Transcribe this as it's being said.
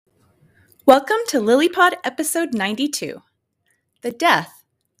Welcome to LilyPod episode 92, The Death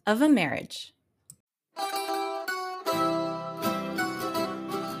of a Marriage.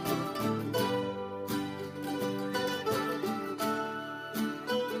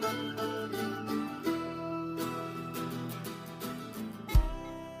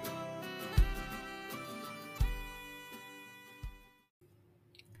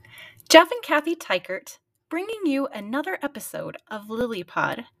 Jeff and Kathy Teichert bringing you another episode of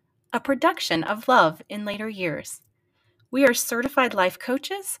LilyPod, a production of Love in Later Years. We are certified life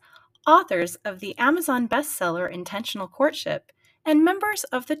coaches, authors of the Amazon bestseller Intentional Courtship, and members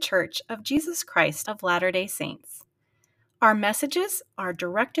of the Church of Jesus Christ of Latter-day Saints. Our messages are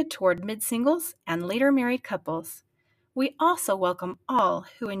directed toward mid-singles and later married couples. We also welcome all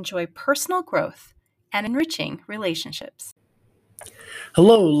who enjoy personal growth and enriching relationships.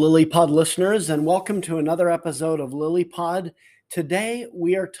 Hello, LilyPod listeners, and welcome to another episode of LilyPod. Today,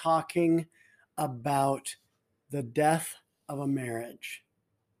 we are talking about the death of a marriage.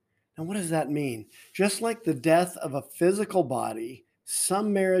 Now, what does that mean? Just like the death of a physical body,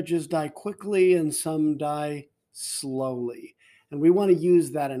 some marriages die quickly and some die slowly. And we want to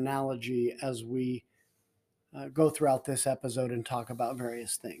use that analogy as we go throughout this episode and talk about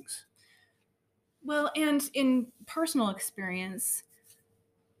various things. Well, and in personal experience,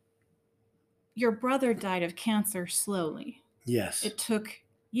 your brother died of cancer slowly. Yes. It took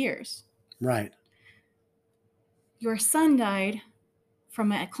years. Right. Your son died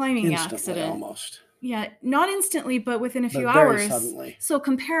from a climbing Instantly, accident. almost. Yeah, not instantly, but within a few But very hours. suddenly. So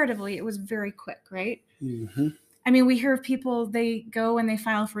comparatively, it was very quick, right? Mm-hmm. I mean, we hear of people, they go and they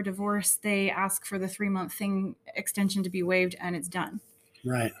file for divorce, they ask for the 3-month extension to be waived, and it's done.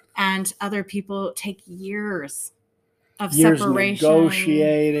 Right. And other people take years of Years separation.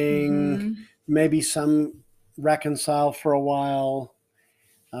 negotiating, maybe some reconcile for a while.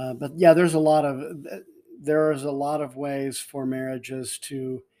 But yeah, there is a lot of ways for marriages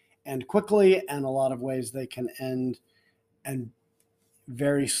to end quickly, and a lot of ways they can end and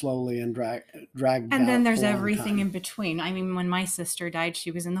very slowly and dragged. And then there's everything in between. I mean, when my sister died,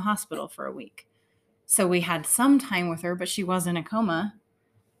 she was in the hospital for a week. So we had some time with her, but she was in a coma.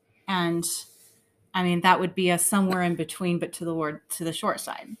 And I mean, that would be a somewhere in between, but to the short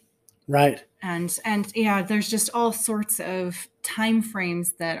side. Right. And yeah, there's just all sorts of time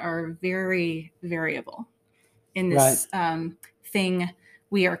frames that are very variable in this thing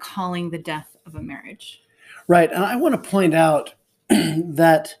we are calling the death of a marriage. Right. And I want to point out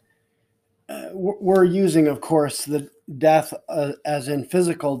that we're using, of course, the death as in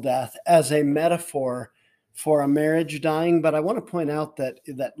physical death as a metaphor for a marriage dying. But I want to point out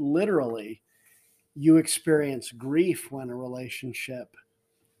that literally you experience grief when a relationship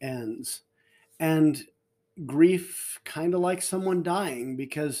ends. And grief kind of like someone dying,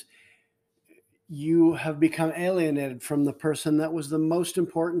 because you have become alienated from the person that was the most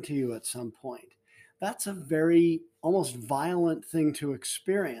important to you at some point. That's a very almost violent thing to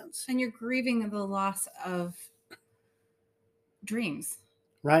experience. And you're grieving the loss of dreams.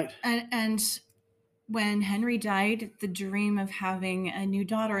 Right. And when Henry died, the dream of having a new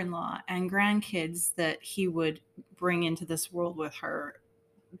daughter-in-law and grandkids that he would bring into this world with her,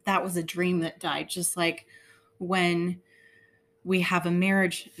 that was a dream that died. Just like when we have a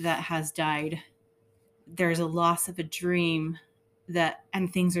marriage that has died, there's a loss of a dream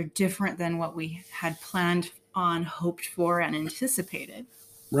and things are different than what we had planned on, hoped for, and anticipated.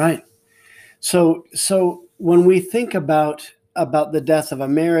 Right. So when we think about the death of a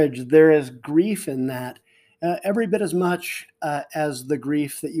marriage, there is grief in that, every bit as much as the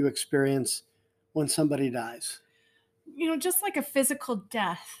grief that you experience when somebody dies. You know, just like a physical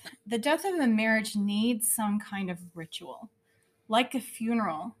death, the death of a marriage needs some kind of ritual, like a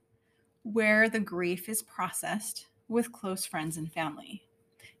funeral, where the grief is processed with close friends and family.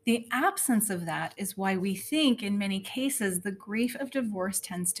 The absence of that is why we think in many cases the grief of divorce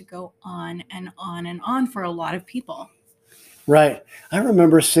tends to go on and on and on for a lot of people. Right. I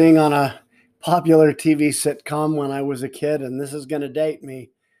remember seeing on a popular TV sitcom when I was a kid, and this is going to date me.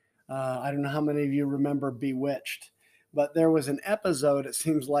 I don't know how many of you remember Bewitched, but there was an episode, it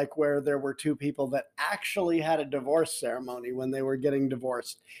seems like, where there were two people that actually had a divorce ceremony when they were getting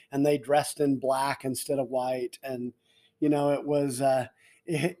divorced, and they dressed in black instead of white. And, you know, it was a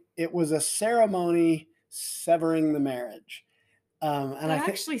ceremony severing the marriage. And that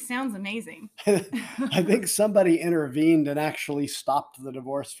actually sounds amazing. I think somebody intervened and actually stopped the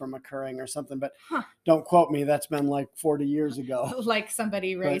divorce from occurring or something, but Don't quote me. That's been like 40 years ago. Like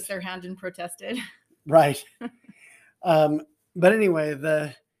somebody raised their hand and protested. Right. But anyway,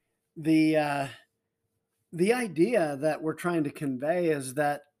 the idea that we're trying to convey is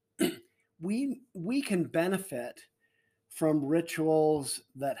that we can benefit from rituals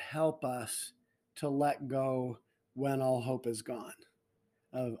that help us to let go when all hope is gone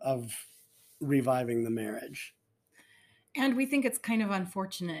of reviving the marriage. And we think it's kind of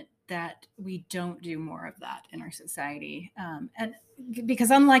unfortunate that we don't do more of that in our society. And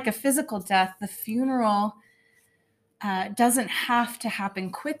because unlike a physical death, the funeral doesn't have to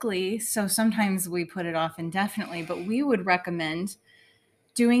happen quickly. So sometimes we put it off indefinitely, but we would recommend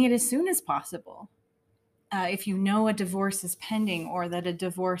doing it as soon as possible. If you know a divorce is pending, or that a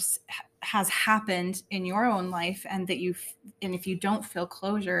divorce has happened in your own life, and if you don't feel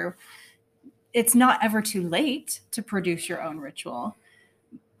closure, it's not ever too late to produce your own ritual.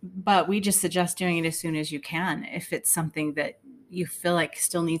 But we just suggest doing it as soon as you can if it's something that you feel like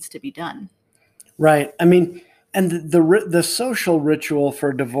still needs to be done. Right. I mean, and the social ritual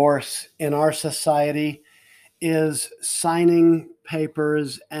for divorce in our society is signing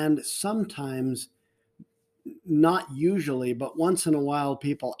papers, and sometimes, not usually, but once in a while,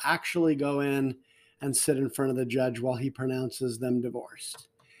 people actually go in and sit in front of the judge while he pronounces them divorced.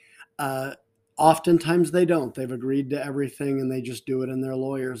 Oftentimes they don't. They've agreed to everything and they just do it in their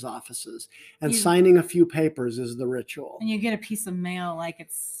lawyers' offices. And signing a few papers is the ritual. And you get a piece of mail like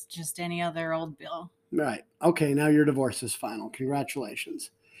it's just any other old bill. Right. Okay, now your divorce is final.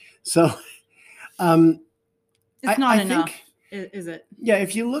 Congratulations. So it's not enough, is it? Yeah,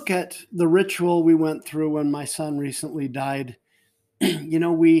 if you look at the ritual we went through when my son recently died,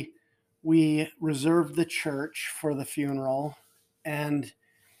 we reserved the church for the funeral, and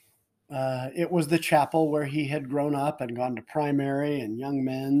it was the chapel where he had grown up and gone to primary and young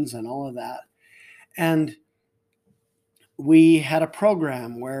men's and all of that. And we had a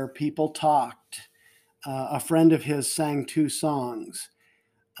program where people talked. A friend of his sang 2 songs.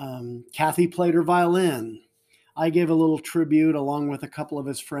 Kathy played her violin. I gave a little tribute along with a couple of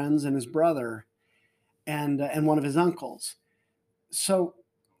his friends and his brother and one of his uncles. So,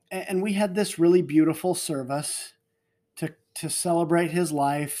 and we had this really beautiful service to celebrate his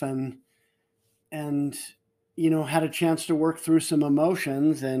life, and had a chance to work through some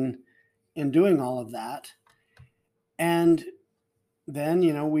emotions in doing all of that. And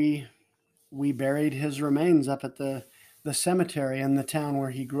then, we buried his remains up at the cemetery in the town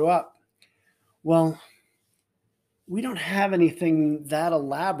where he grew up. Well, we don't have anything that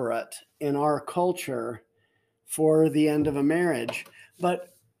elaborate in our culture for the end of a marriage,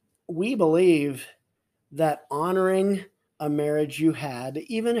 but we believe that honoring a marriage you had,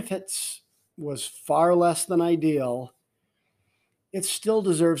 even if was far less than ideal, it still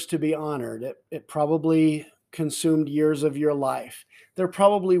deserves to be honored. It probably consumed years of your life. There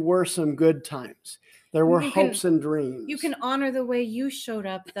probably were some good times. There were hopes and dreams. You can honor the way you showed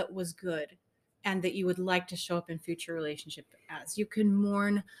up that was good and that you would like to show up in future relationship as. You can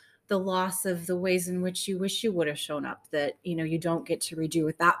mourn the loss of the ways in which you wish you would have shown up, that, you don't get to redo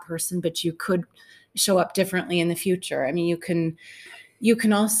with that person, but you could show up differently in the future. I mean, you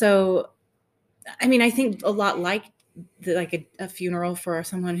can also, I think a lot like a funeral for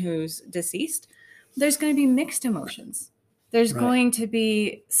someone who's deceased, there's going to be mixed emotions. There's going to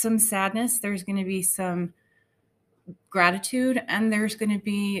be some sadness. There's going to be some gratitude, and there's going to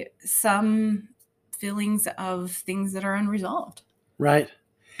be some feelings of things that are unresolved. Right.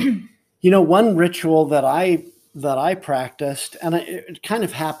 One ritual that I practiced, and it kind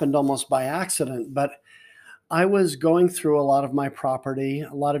of happened almost by accident, but I was going through a lot of my property.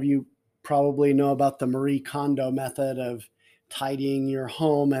 A lot of you probably know about the Marie Kondo method of tidying your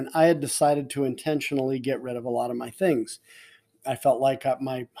home, and I had decided to intentionally get rid of a lot of my things. I felt like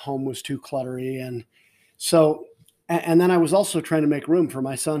my home was too cluttery, and then I was also trying to make room for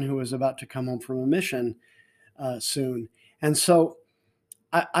my son who was about to come home from a mission soon. And so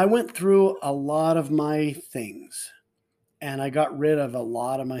I went through a lot of my things, and I got rid of a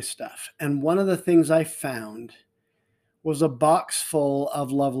lot of my stuff. And one of the things I found was a box full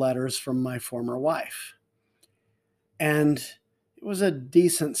of love letters from my former wife. And it was a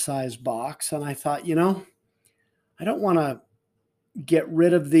decent sized box. And I thought, I don't want to get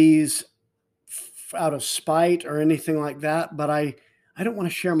rid of these out of spite or anything like that, but I don't want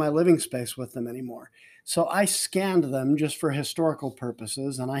to share my living space with them anymore. So I scanned them just for historical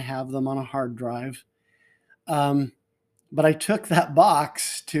purposes, and I have them on a hard drive. But I took that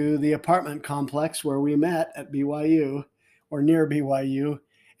box to the apartment complex where we met at BYU, or near BYU,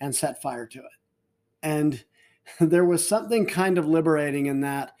 and set fire to it. And there was something kind of liberating in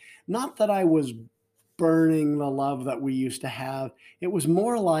that. Not that I was burning the love that we used to have. It was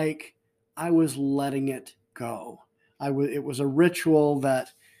more like I was letting it go. It was a ritual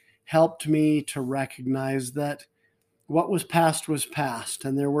that helped me to recognize that what was past,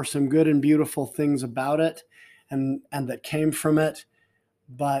 and there were some good and beautiful things about it, and that came from it,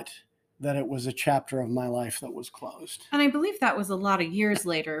 but that it was a chapter of my life that was closed. And I believe that was a lot of years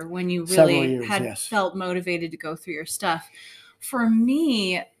later when you Several really years, had yes. felt motivated to go through your stuff. For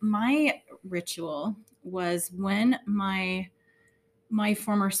me, my ritual was when my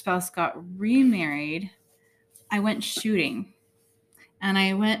former spouse got remarried, I went shooting. And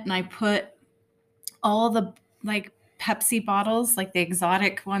I went and I put all the like Pepsi bottles, like the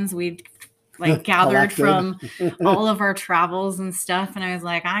exotic ones we'd like gathered from all of our travels and stuff. And I was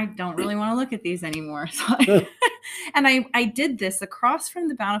like, I don't really want to look at these anymore. So and I did this across from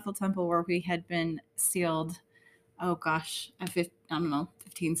the Bountiful Temple where we had been sealed, oh gosh, I don't know,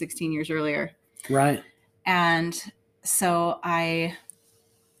 15, 16 years earlier. Right. And so I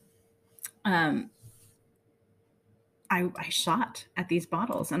shot at these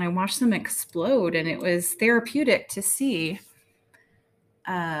bottles and I watched them explode, and it was therapeutic to see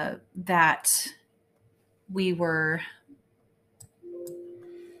that we were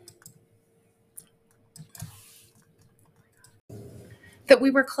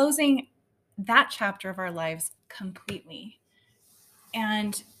closing that chapter of our lives completely.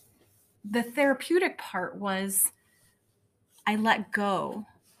 And the therapeutic part was I let go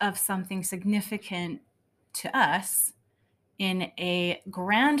of something significant to us in a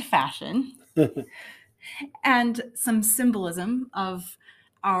grand fashion and some symbolism of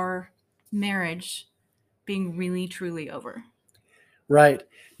our marriage being really, truly over. Right.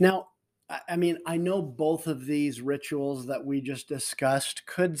 Now, I mean, I know both of these rituals that we just discussed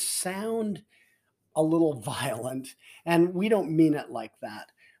could sound a little violent, and we don't mean it like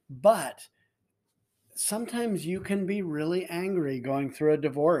that. But sometimes you can be really angry going through a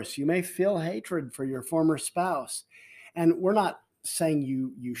divorce. You may feel hatred for your former spouse. And we're not saying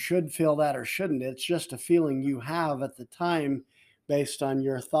you should feel that or shouldn't. It's just a feeling you have at the time based on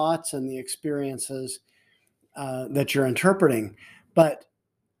your thoughts and the experiences that you're interpreting. But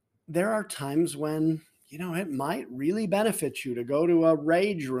there are times when, it might really benefit you to go to a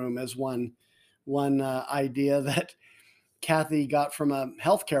rage room, as one idea that Kathy got from a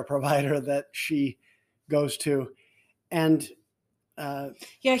healthcare provider that she goes to. And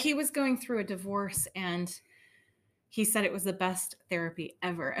yeah, he was going through a divorce and he said it was the best therapy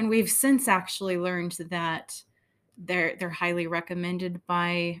ever. And we've since actually learned that they're highly recommended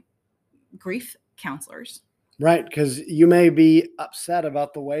by grief counselors. Right, because you may be upset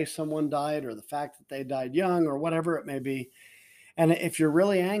about the way someone died or the fact that they died young or whatever it may be. And if you're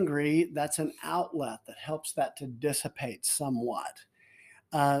really angry, that's an outlet that helps that to dissipate somewhat.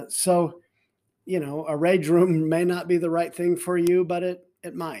 So, a rage room may not be the right thing for you, but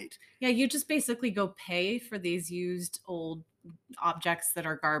it might. Yeah, you just basically go pay for these used old objects that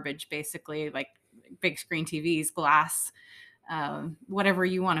are garbage, basically, like big screen TVs, glass, whatever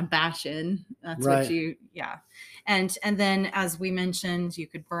you want to bash in. That's Right. what you, yeah. And then, as we mentioned, you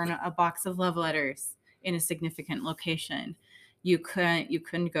could burn a box of love letters in a significant location. You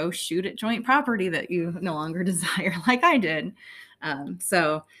couldn't go shoot at joint property that you no longer desire, like I did.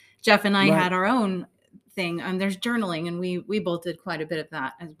 So Jeff and I Right. had our own thing. There's journaling, and we both did quite a bit of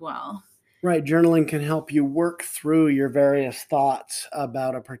that as well. Right. Journaling can help you work through your various thoughts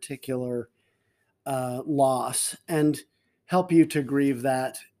about a particular loss and help you to grieve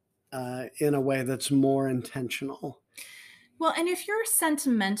that in a way that's more intentional. Well, and if you're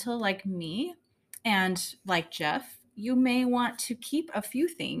sentimental like me and like Jeff, you may want to keep a few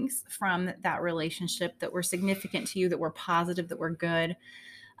things from that relationship that were significant to you, that were positive, that were good.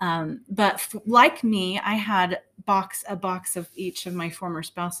 But like me, I had a box of each of my former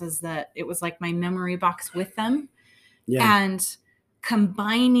spouses that it was like my memory box with them. Yeah. And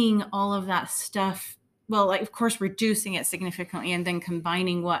combining all of that stuff, well, like, of course, reducing it significantly and then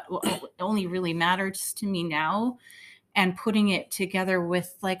combining what only really matters to me now and putting it together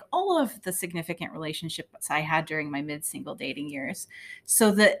with like all of the significant relationships I had during my mid-single dating years, so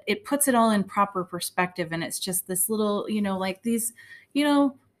that it puts it all in proper perspective. And it's just this little, like these,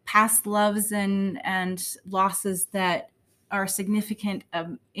 past loves and losses that are significant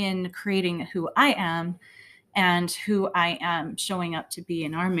in creating who I am and who I am showing up to be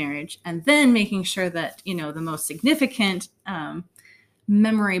in our marriage. And then making sure that, the most significant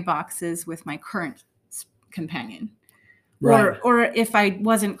memory boxes with my current companion. Right. Or if I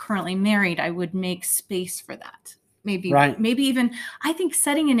wasn't currently married, I would make space for that. Maybe even, I think,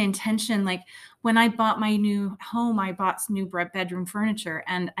 setting an intention, like when I bought my new home, I bought new bedroom furniture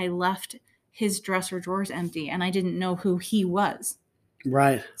and I left his dresser drawers empty and I didn't know who he was.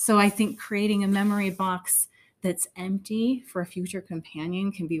 Right. So I think creating a memory box that's empty for a future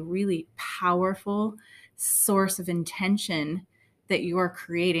companion can be really powerful source of intention that you are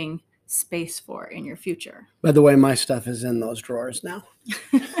creating space for in your future. By the way, my stuff is in those drawers now.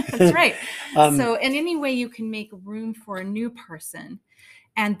 That's right. So in any way you can make room for a new person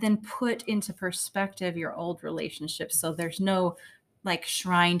and then put into perspective your old relationships, so there's no like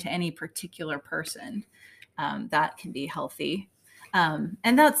shrine to any particular person, that can be healthy. And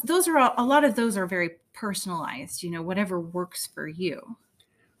those are a lot of those are very personalized, whatever works for you.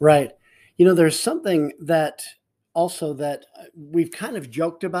 Right. There's something that also that we've kind of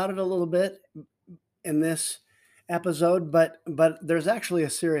joked about it a little bit in this episode, but there's actually a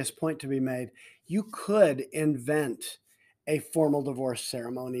serious point to be made. You could invent a formal divorce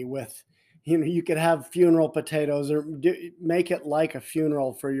ceremony with, you could have funeral potatoes or make it like a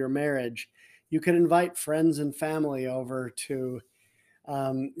funeral for your marriage. You could invite friends and family over to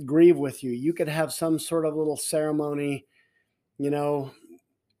grieve with you. You could have some sort of little ceremony,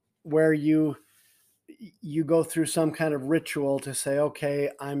 where you go through some kind of ritual to say, okay,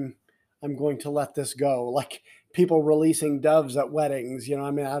 I'm going to let this go. Like people releasing doves at weddings, I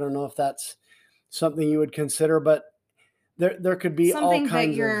don't know if that's something you would consider, but there could be something all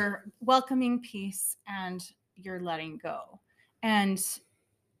kinds that you're welcoming peace and you're letting go. And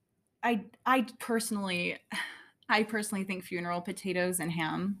I personally think funeral potatoes and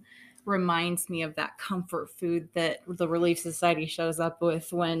ham reminds me of that comfort food that the Relief Society shows up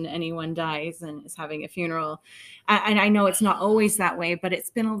with when anyone dies and is having a funeral. And I know it's not always that way, but it's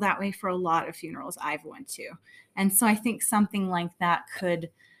been that way for a lot of funerals I've went to. And so I think something like that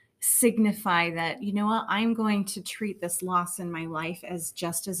could signify that, what, I'm going to treat this loss in my life as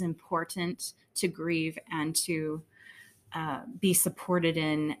just as important to grieve and to be supported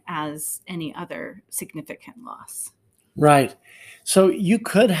in as any other significant loss. Right. So you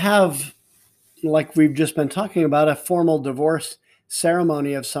could have, like we've just been talking about, a formal divorce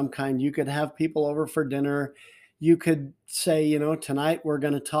ceremony of some kind. You could have people over for dinner. You could say, tonight we're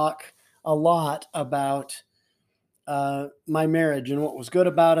going to talk a lot about my marriage and what was good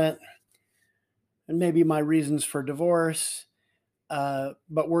about it, and maybe my reasons for divorce. But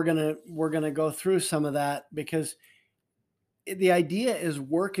we're gonna go through some of that, because the idea is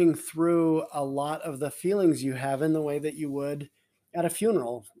working through a lot of the feelings you have in the way that you would at a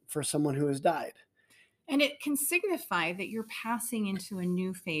funeral for someone who has died. And it can signify that you're passing into a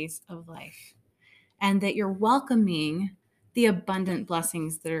new phase of life and that you're welcoming the abundant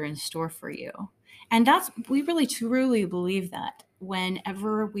blessings that are in store for you. And we really truly believe that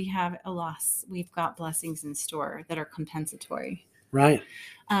whenever we have a loss, we've got blessings in store that are compensatory. Right.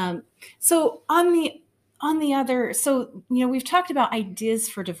 So we've talked about ideas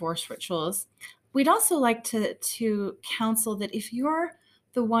for divorce rituals. We'd also like to counsel that if you're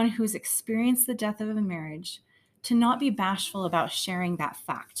the one who's experienced the death of a marriage, to not be bashful about sharing that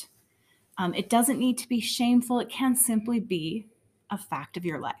fact. It doesn't need to be shameful. It can simply be a fact of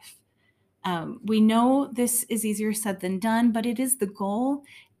your life. We know this is easier said than done, but it is the goal.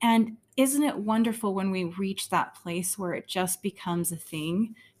 And isn't it wonderful when we reach that place where it just becomes a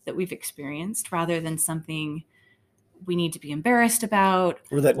thing that we've experienced rather than something we need to be embarrassed about,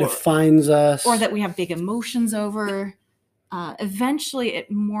 or that defines us, or that we have big emotions over? Eventually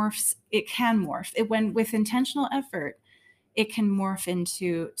it morphs. It can morph. When with intentional effort, it can morph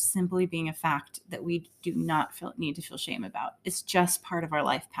into simply being a fact that we do not need to feel shame about. It's just part of our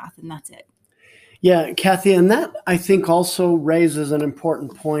life path, and that's it. Yeah, Kathy, and that I think also raises an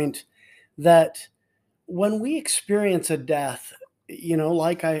important point, that when we experience a death,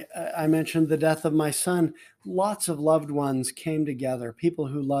 like I mentioned the death of my son, lots of loved ones came together, people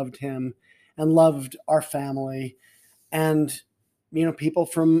who loved him and loved our family. And, people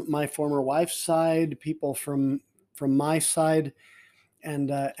from my former wife's side, people from my side, and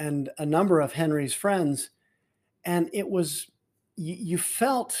a number of Henry's friends. And it was, you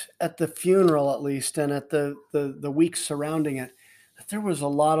felt at the funeral, at least, and at the weeks surrounding it, that there was a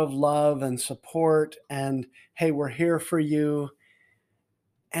lot of love and support and, hey, we're here for you.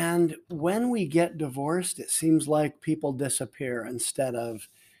 And when we get divorced, it seems like people disappear instead of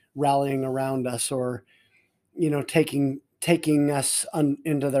rallying around us or, taking us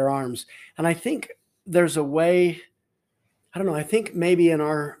into their arms. And I think there's a way, I don't know, I think maybe in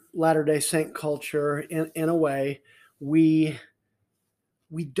our Latter-day Saint culture, in a way, we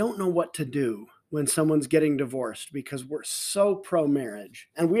don't know what to do when someone's getting divorced, because we're so pro-marriage,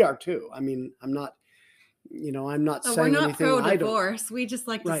 and we are too. I mean, I'm not saying we're not anything. pro-divorce. We just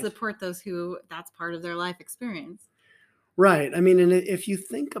like to Right. support those who that's part of their life experience. Right. I mean, and if you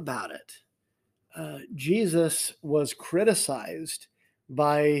think about it, Jesus was criticized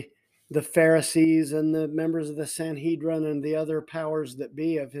by the Pharisees and the members of the Sanhedrin and the other powers that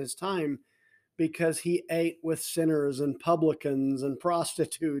be of his time, because he ate with sinners and publicans and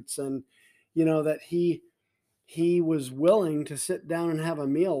prostitutes, and that he was willing to sit down and have a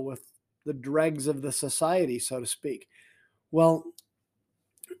meal with the dregs of the society, so to speak. Well,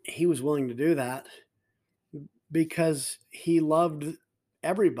 he was willing to do that because he loved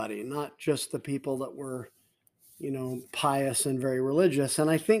everybody, not just the people that were, pious and very religious.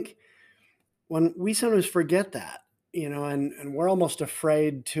 And I think when we sometimes forget that, and we're almost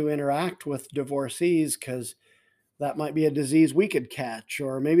afraid to interact with divorcees because that might be a disease we could catch,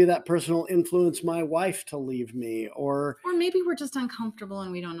 or maybe that person will influence my wife to leave me, or maybe we're just uncomfortable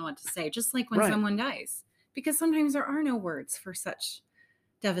and we don't know what to say, just like when Right. someone dies, because sometimes there are no words for such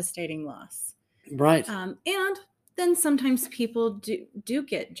devastating loss. right. And then sometimes people do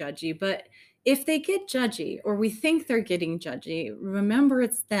get judgy, but if they get judgy or we think they're getting judgy, remember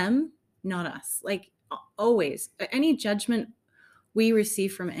it's them, not us. Like always, any judgment we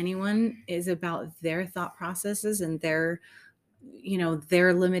receive from anyone is about their thought processes and their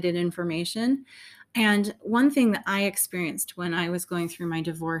limited information. And one thing that I experienced when I was going through my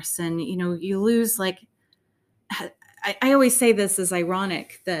divorce, and you lose, like, I always say this is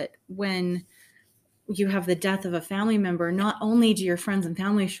ironic that when you have the death of a family member, not only do your friends and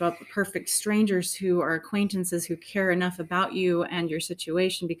family show up, but perfect strangers who are acquaintances who care enough about you and your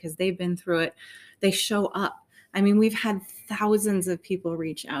situation because they've been through it, they show up. I mean, we've had thousands of people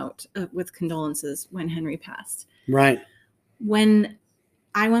reach out with condolences when Henry passed. Right. When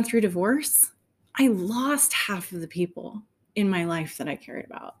I went through divorce, I lost half of the people in my life that I cared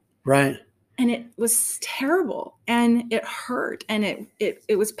about. Right. And it was terrible and it hurt and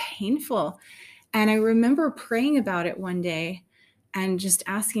it was painful. And I remember praying about it one day and just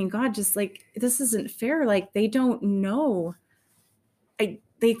asking God, just like, this isn't fair. Like, they don't know.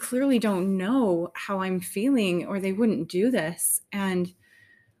 They clearly don't know how I'm feeling, or they wouldn't do this. And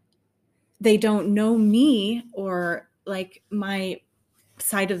they don't know me or like my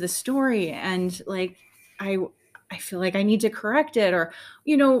side of the story. And like, I feel like I need to correct it, or,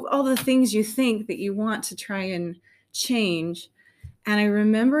 all the things you think that you want to try and change. And I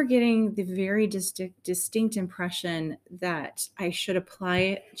remember getting the very distinct impression that I should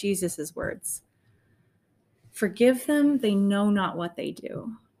apply Jesus's words. Forgive them, they know not what they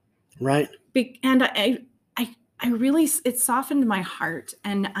do. Right. And I really, it softened my heart.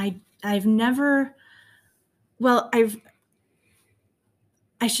 And I've never,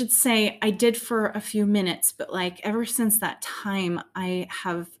 I should say I did for a few minutes, but like ever since that time, I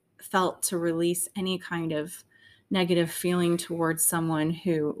have felt to release any kind of negative feeling towards someone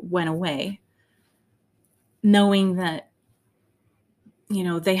who went away, knowing that,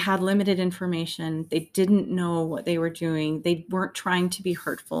 they had limited information. They didn't know what they were doing. They weren't trying to be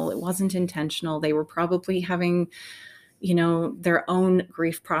hurtful. It wasn't intentional. They were probably having, their own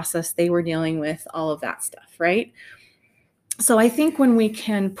grief process they were dealing with, all of that stuff, right? So I think when we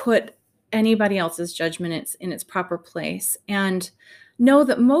can put anybody else's judgment in its proper place and know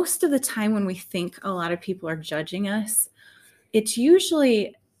that most of the time when we think a lot of people are judging us, it's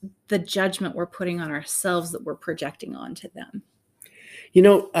usually the judgment we're putting on ourselves that we're projecting onto them.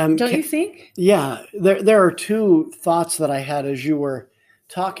 Don't you think? Yeah, there are two thoughts that I had as you were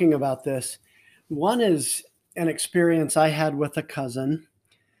talking about this. One is an experience I had with a cousin.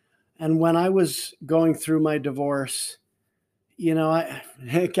 And when I was going through my divorce,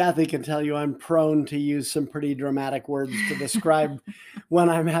 Kathy can tell you I'm prone to use some pretty dramatic words to describe when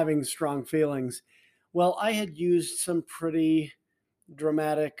I'm having strong feelings. Well, I had used some pretty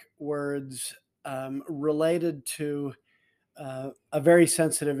dramatic words related to a very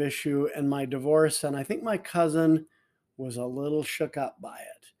sensitive issue in my divorce. And I think my cousin was a little shook up by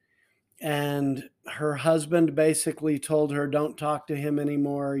it. And her husband basically told her, don't talk to him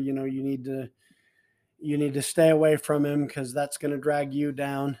anymore. You need to stay away from him because that's going to drag you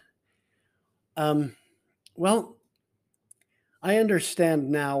down. Well, I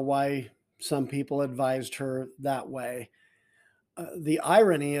understand now why some people advised her that way. The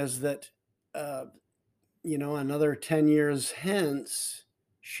irony is that, another 10 years hence,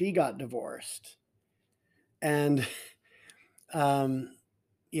 she got divorced. And,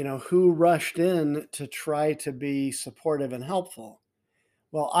 who rushed in to try to be supportive and helpful?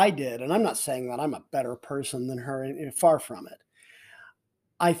 Well, I did. And I'm not saying that I'm a better person than her, far from it.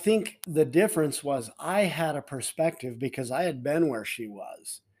 I think the difference was I had a perspective because I had been where she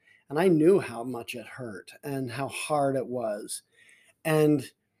was. And I knew how much it hurt and how hard it was. And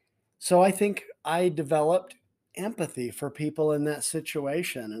so I think I developed empathy for people in that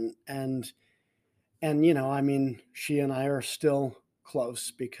situation. And she and I are still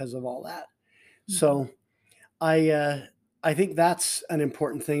close because of all that. So I I think that's an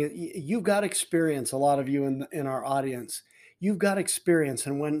important thing. You've got experience, a lot of you in our audience. You've got experience.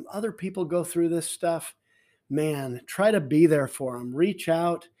 And when other people go through this stuff, man, try to be there for them. Reach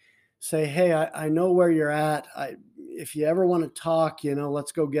out, say, hey, I know where you're at. If you ever want to talk,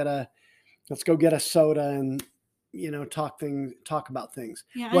 let's go get a soda and, talk about things,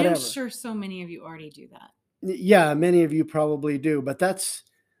 Yeah, I am whatever. sure so many of you already do that. Yeah, many of you probably do, but that's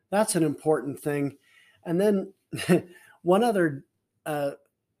an important thing. And then one other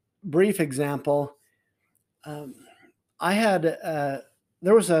brief example. I had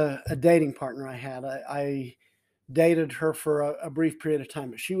there was a dating partner I had. I dated her for a brief period of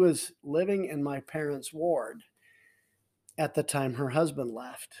time, but she was living in my parents' ward at the time her husband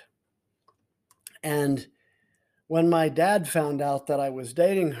left. And when my dad found out that I was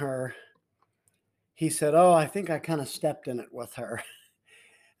dating her, he said, "Oh, I think I kind of stepped in it with her."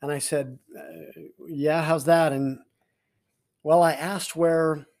 And I said, "Yeah, how's that?" And well, I asked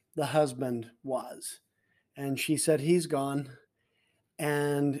where the husband was, and she said he's gone.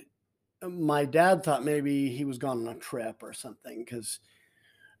 And my dad thought maybe he was gone on a trip or something, because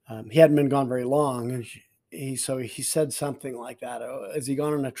he hadn't been gone very long. And he said something like that. "Oh, is he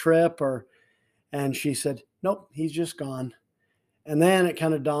gone on a trip?" And she said, "Nope, he's just gone." And then it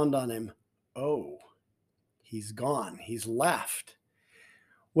kind of dawned on him, "Oh, he's gone. He's left."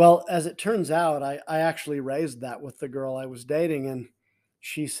 Well, as it turns out, I actually raised that with the girl I was dating, and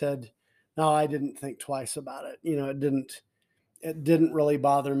she said, "No, I didn't think twice about it. It didn't really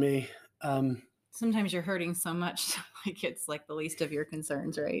bother me." Sometimes you're hurting so much, like it's like the least of your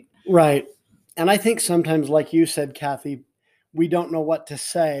concerns, right? Right. And I think sometimes, like you said, Kathy, we don't know what to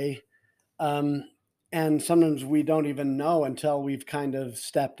say. And sometimes we don't even know until we've kind of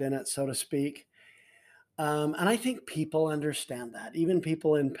stepped in it, so to speak. And I think people understand that, even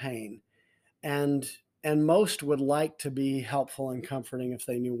people in pain. And most would like to be helpful and comforting if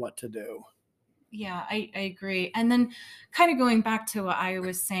they knew what to do. Yeah, I agree. And then kind of going back to what I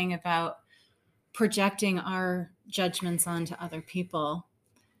was saying about projecting our judgments onto other people,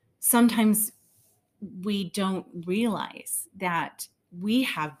 sometimes we don't realize that we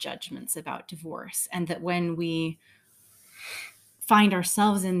have judgments about divorce, and that when we find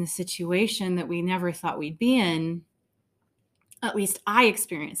ourselves in the situation that we never thought we'd be in, at least I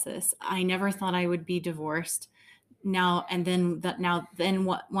experienced this. I never thought I would be divorced. Now and then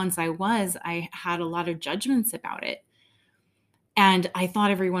once I had a lot of judgments about it. And I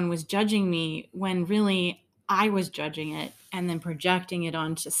thought everyone was judging me when really I was judging it and then projecting it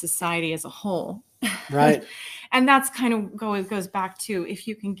onto society as a whole. Right. And that's kind of goes back to, if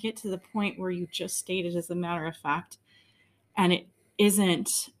you can get to the point where you just state it as a matter of fact, and it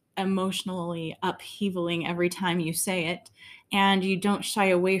isn't emotionally upheavaling every time you say it, and you don't shy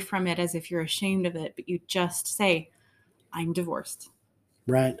away from it as if you're ashamed of it, but you just say, I'm divorced.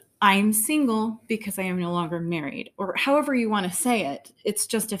 Right. I'm single because I am no longer married, or however you want to say it. It's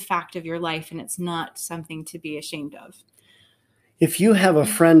just a fact of your life, and it's not something to be ashamed of. If you have a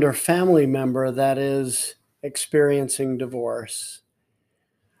friend or family member that is experiencing divorce,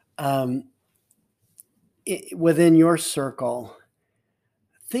 within your circle,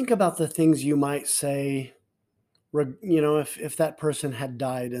 think about the things you might say, if that person had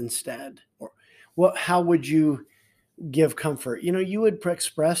died instead, or how would you give comfort? You would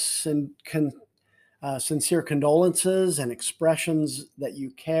express sincere condolences and expressions that you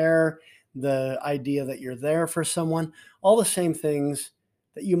care, the idea that you're there for someone, all the same things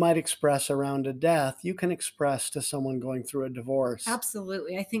that you might express around a death, you can express to someone going through a divorce.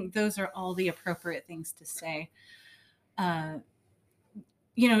 Absolutely. I think those are all the appropriate things to say. And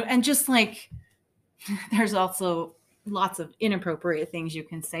just like there's also lots of inappropriate things you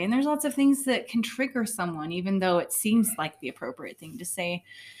can say, and there's lots of things that can trigger someone, even though it seems like the appropriate thing to say.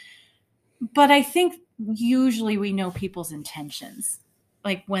 But I think usually we know people's intentions,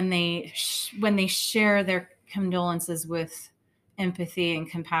 like when they share their condolences with empathy and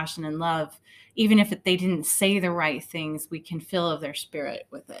compassion and love, even if they didn't say the right things, we can feel their spirit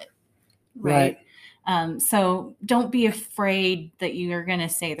with it. Right. So don't be afraid that you're going to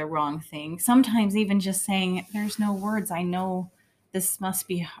say the wrong thing. Sometimes even just saying, there's no words, I know this must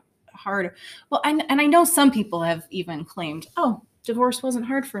be hard. Well, and I know some people have even claimed, oh, divorce wasn't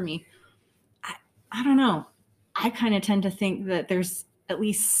hard for me. I don't know. I kind of tend to think that there's at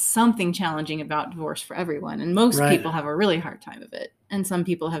least something challenging about divorce for everyone. And most people have a really hard time of it. And some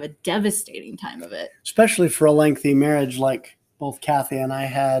people have a devastating time of it. Especially for a lengthy marriage like both Kathy and I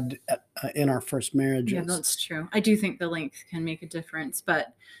had in our first marriages. Yeah, that's true. I do think the length can make a difference,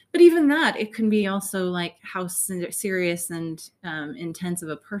 but even that, it can be also like how serious and intense of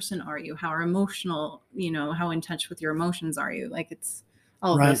a person are you? How emotional, how in touch with your emotions are you? Like it's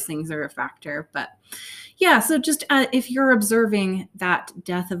all of those things are a factor. But yeah, so just if you're observing that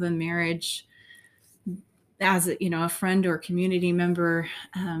death of a marriage as a friend or community member,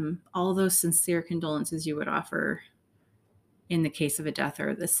 all those sincere condolences you would offer in the case of a death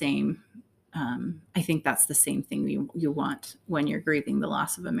are the same. I think that's the same thing you want when you're grieving the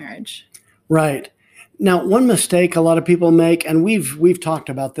loss of a marriage. Right. Now, one mistake a lot of people make, and we've talked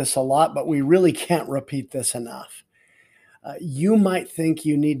about this a lot, but we really can't repeat this enough. You might think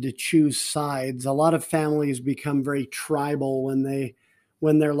you need to choose sides. A lot of families become very tribal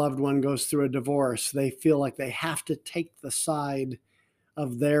when their loved one goes through a divorce. They feel like they have to take the side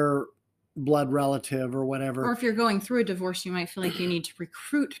of their blood relative or whatever. Or if you're going through a divorce, you might feel like you need to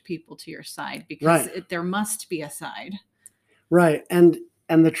recruit people to your side because there must be a side. Right. And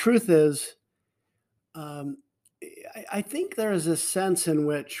the truth is, I think there is a sense in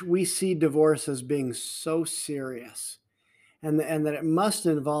which we see divorce as being so serious and that it must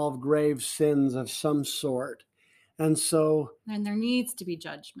involve grave sins of some sort. And there needs to be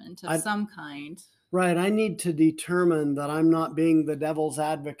judgment of some kind. Right. I need to determine that I'm not being the devil's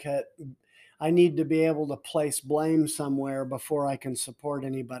advocate. I need to be able to place blame somewhere before I can support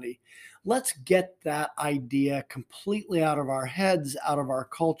anybody. Let's get that idea completely out of our heads, out of our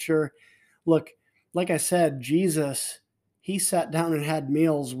culture. Look, like I said, Jesus, he sat down and had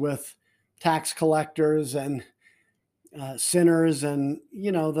meals with tax collectors and sinners and,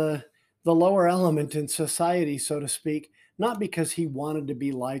 the lower element in society, so to speak, not because he wanted to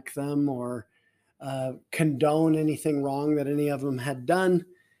be like them or condone anything wrong that any of them had done.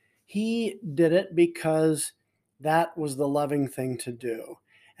 He did it because that was the loving thing to do.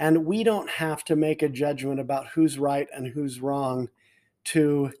 And we don't have to make a judgment about who's right and who's wrong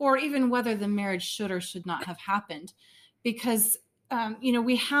or even whether the marriage should or should not have happened. Because,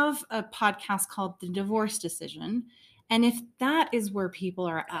 we have a podcast called The Divorce Decision. And if that is where people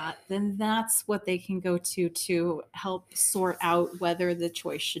are at, then that's what they can go to help sort out whether the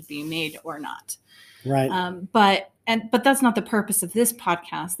choice should be made or not. Right. But that's not the purpose of this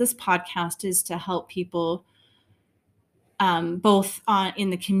podcast. This podcast is to help people both in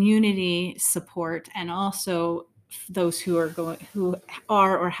the community support and also those who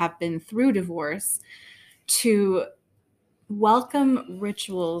are or have been through divorce to welcome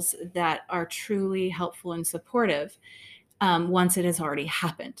rituals that are truly helpful and supportive once it has already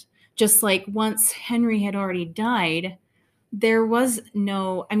happened. Just like once Henry had already died, there was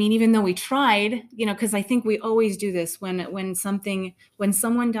no, even though we tried, because I think we always do this when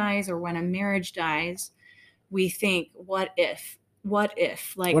someone dies or when a marriage dies, we think, what if,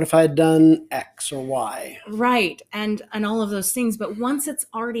 like, what if I had done X or Y? Right. And all of those things. But once it's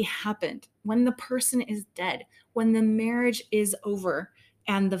already happened, when the person is dead, when the marriage is over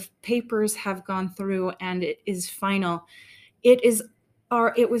and the papers have gone through and it is final, it is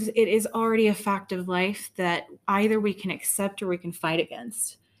already a fact of life that either we can accept or we can fight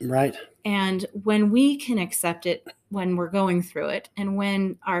against. Right. And when we can accept it when we're going through it, and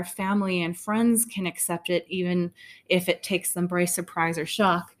when our family and friends can accept it, even if it takes them by surprise or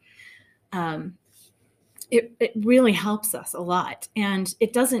shock, it really helps us a lot. And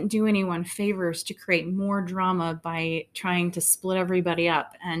it doesn't do anyone favors to create more drama by trying to split everybody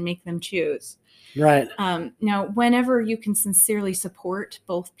up and make them choose. Right. Now, whenever you can sincerely support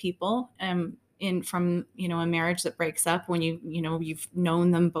both people from a marriage that breaks up, when you've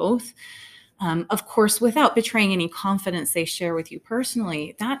known them both, of course, without betraying any confidence they share with you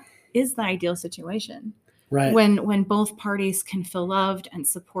personally, that is the ideal situation. Right. When both parties can feel loved and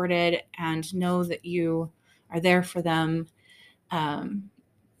supported and know that you are there for them. And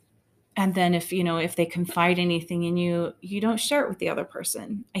then if they confide anything in you, you don't share it with the other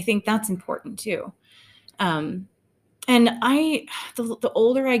person. I think that's important too. And the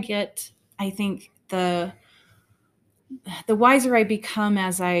older I get, I think the wiser I become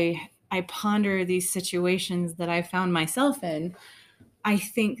as I ponder these situations that I found myself in. I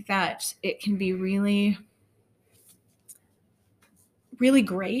think that it can be really, really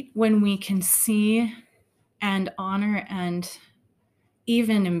great when we can see and honor and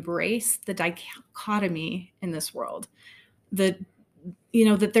even embrace the dichotomy in this world. That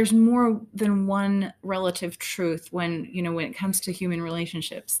there's more than one relative truth when it comes to human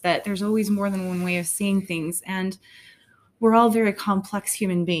relationships, that there's always more than one way of seeing things. And we're all very complex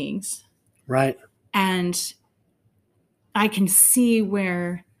human beings. Right. And I can see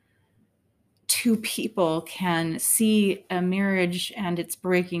where two people can see a marriage and it's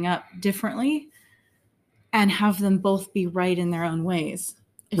breaking up differently and have them both be right in their own ways,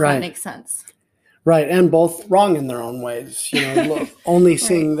 if Right. that makes sense. Right. And both wrong in their own ways, only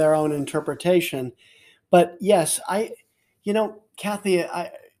seeing their own interpretation. But yes, Kathy,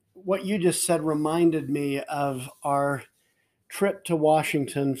 what you just said reminded me of our trip to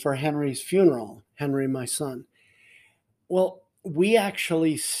Washington for Henry's funeral, Henry, my son. Well, we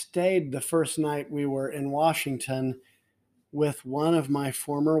actually stayed the first night we were in Washington with one of my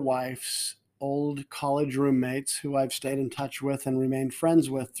former wife's old college roommates who I've stayed in touch with and remained friends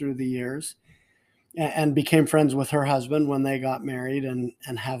with through the years, and became friends with her husband when they got married and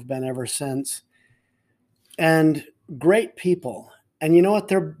have been ever since. And great people. And you know what?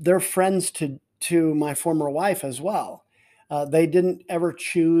 They're friends to my former wife as well. They didn't ever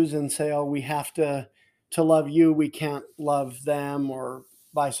choose and say, "Oh, we have to love you. We can't love them," or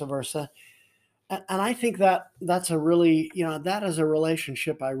vice versa. And I think that's a really, that is a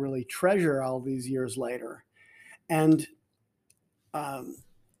relationship I really treasure all these years later. And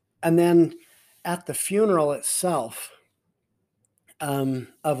and then at the funeral itself,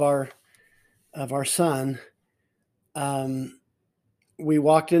 of our son, we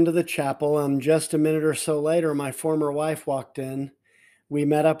walked into the chapel, and just a minute or so later, my former wife walked in. We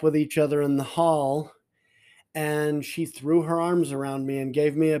met up with each other in the hall, and she threw her arms around me and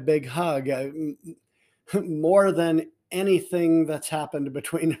gave me a big hug. More than anything that's happened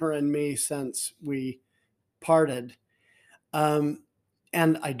between her and me since we parted. And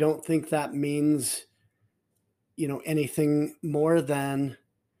I don't think that means, anything more than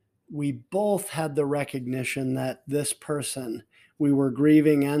we both had the recognition that this person we were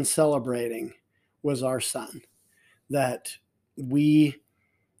grieving and celebrating was our son, that we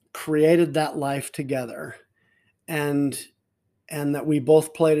created that life together, and that we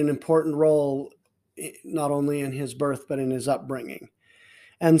both played an important role, not only in his birth, but in his upbringing.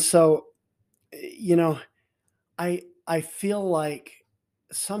 And so, I feel like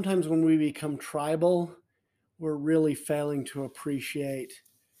sometimes when we become tribal, we're really failing to appreciate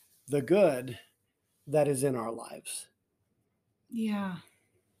the good that is in our lives. Yeah.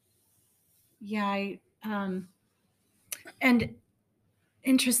 And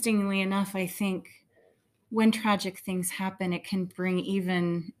interestingly enough, I think when tragic things happen, it can bring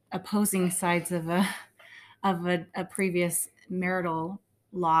even opposing sides of a previous marital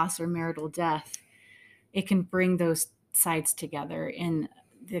loss or marital death. It can bring those sides together in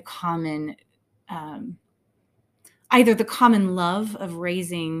the common, either the common love of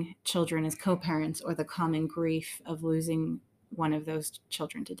raising children as co-parents or the common grief of losing one of those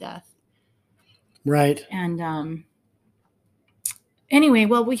children to death. Right. And anyway,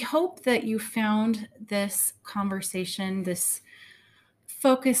 well, we hope that you found this conversation, this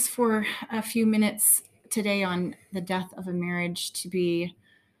focus for a few minutes today on the death of a marriage, to be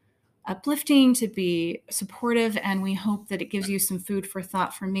uplifting, to be supportive, and we hope that it gives you some food for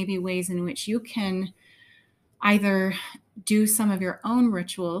thought for maybe ways in which you can either do some of your own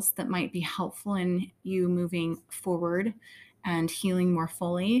rituals that might be helpful in you moving forward and healing more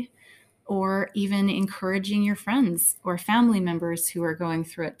fully, or even encouraging your friends or family members who are going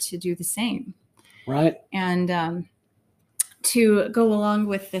through it to do the same. Right. And to go along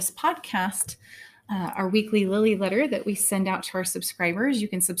with this podcast, our weekly Lily letter that we send out to our subscribers, you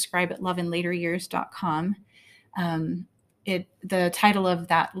can subscribe at loveandlateryears.com. The title of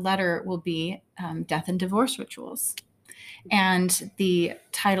that letter will be Death and Divorce Rituals. And the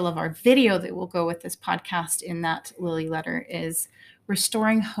title of our video that will go with this podcast in that Lily letter is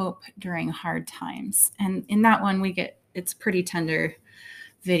Restoring Hope During Hard Times. And in that one, it's pretty tender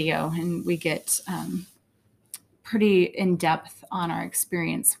video, and we get pretty in depth on our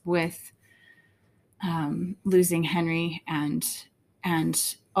experience with losing Henry and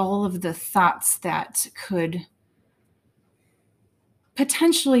all of the thoughts that could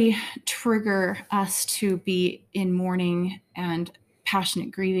potentially trigger us to be in mourning and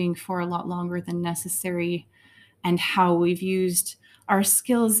passionate grieving for a lot longer than necessary, and how we've used our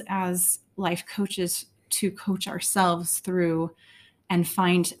skills as life coaches to coach ourselves through and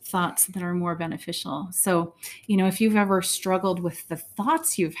find thoughts that are more beneficial. So, if you've ever struggled with the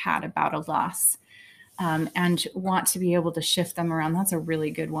thoughts you've had about a loss, and want to be able to shift them around, that's a really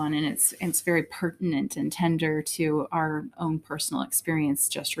good one. And it's very pertinent and tender to our own personal experience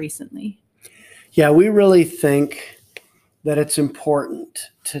just recently. Yeah, we really think that it's important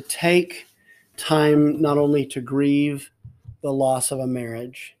to take time not only to grieve the loss of a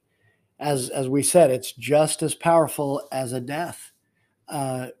marriage, as we said, it's just as powerful as a death,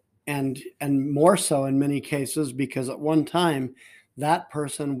 and more so in many cases, because at one time that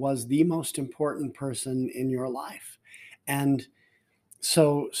person was the most important person in your life. And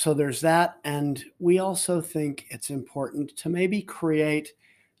so there's that. And we also think it's important to maybe create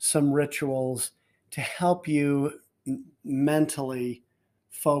some rituals to help you mentally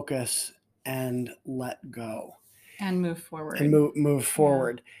focus and let go and move forward. Move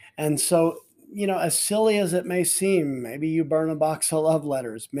forward. Yeah. And so, as silly as it may seem, maybe you burn a box of love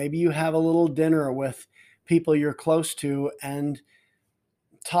letters. Maybe you have a little dinner with people you're close to and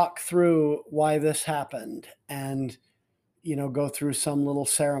talk through why this happened, and go through some little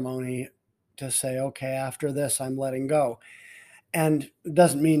ceremony to say, okay, after this, I'm letting go. And it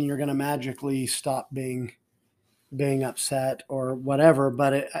doesn't mean you're going to magically stop being upset or whatever,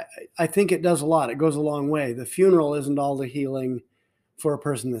 but I think it does a lot. It goes a long way. The funeral isn't all the healing for a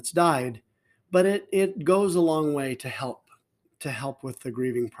person that's died, but it goes a long way to help with the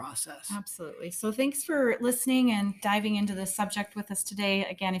grieving process. Absolutely. So thanks for listening and diving into this subject with us today.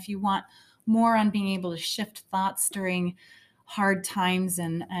 Again, if you want more on being able to shift thoughts during hard times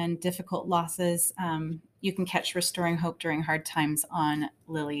and difficult losses, you can catch Restoring Hope During Hard Times on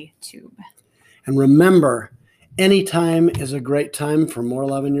LilyTube. And remember, any time is a great time for more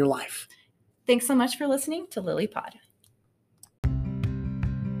love in your life. Thanks so much for listening to LilyPod.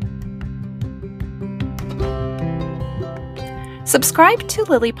 Subscribe to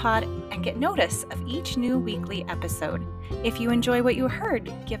LilyPod and get notice of each new weekly episode. If you enjoy what you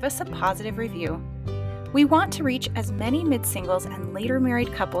heard, give us a positive review. We want to reach as many mid-singles and later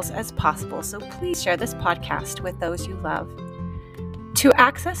married couples as possible, so please share this podcast with those you love. To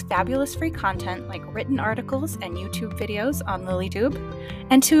access fabulous free content like written articles and YouTube videos on LilyTube,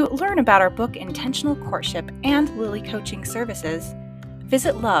 and to learn about our book Intentional Courtship and Lily Coaching Services,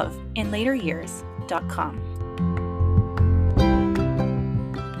 visit loveinlateryears.com.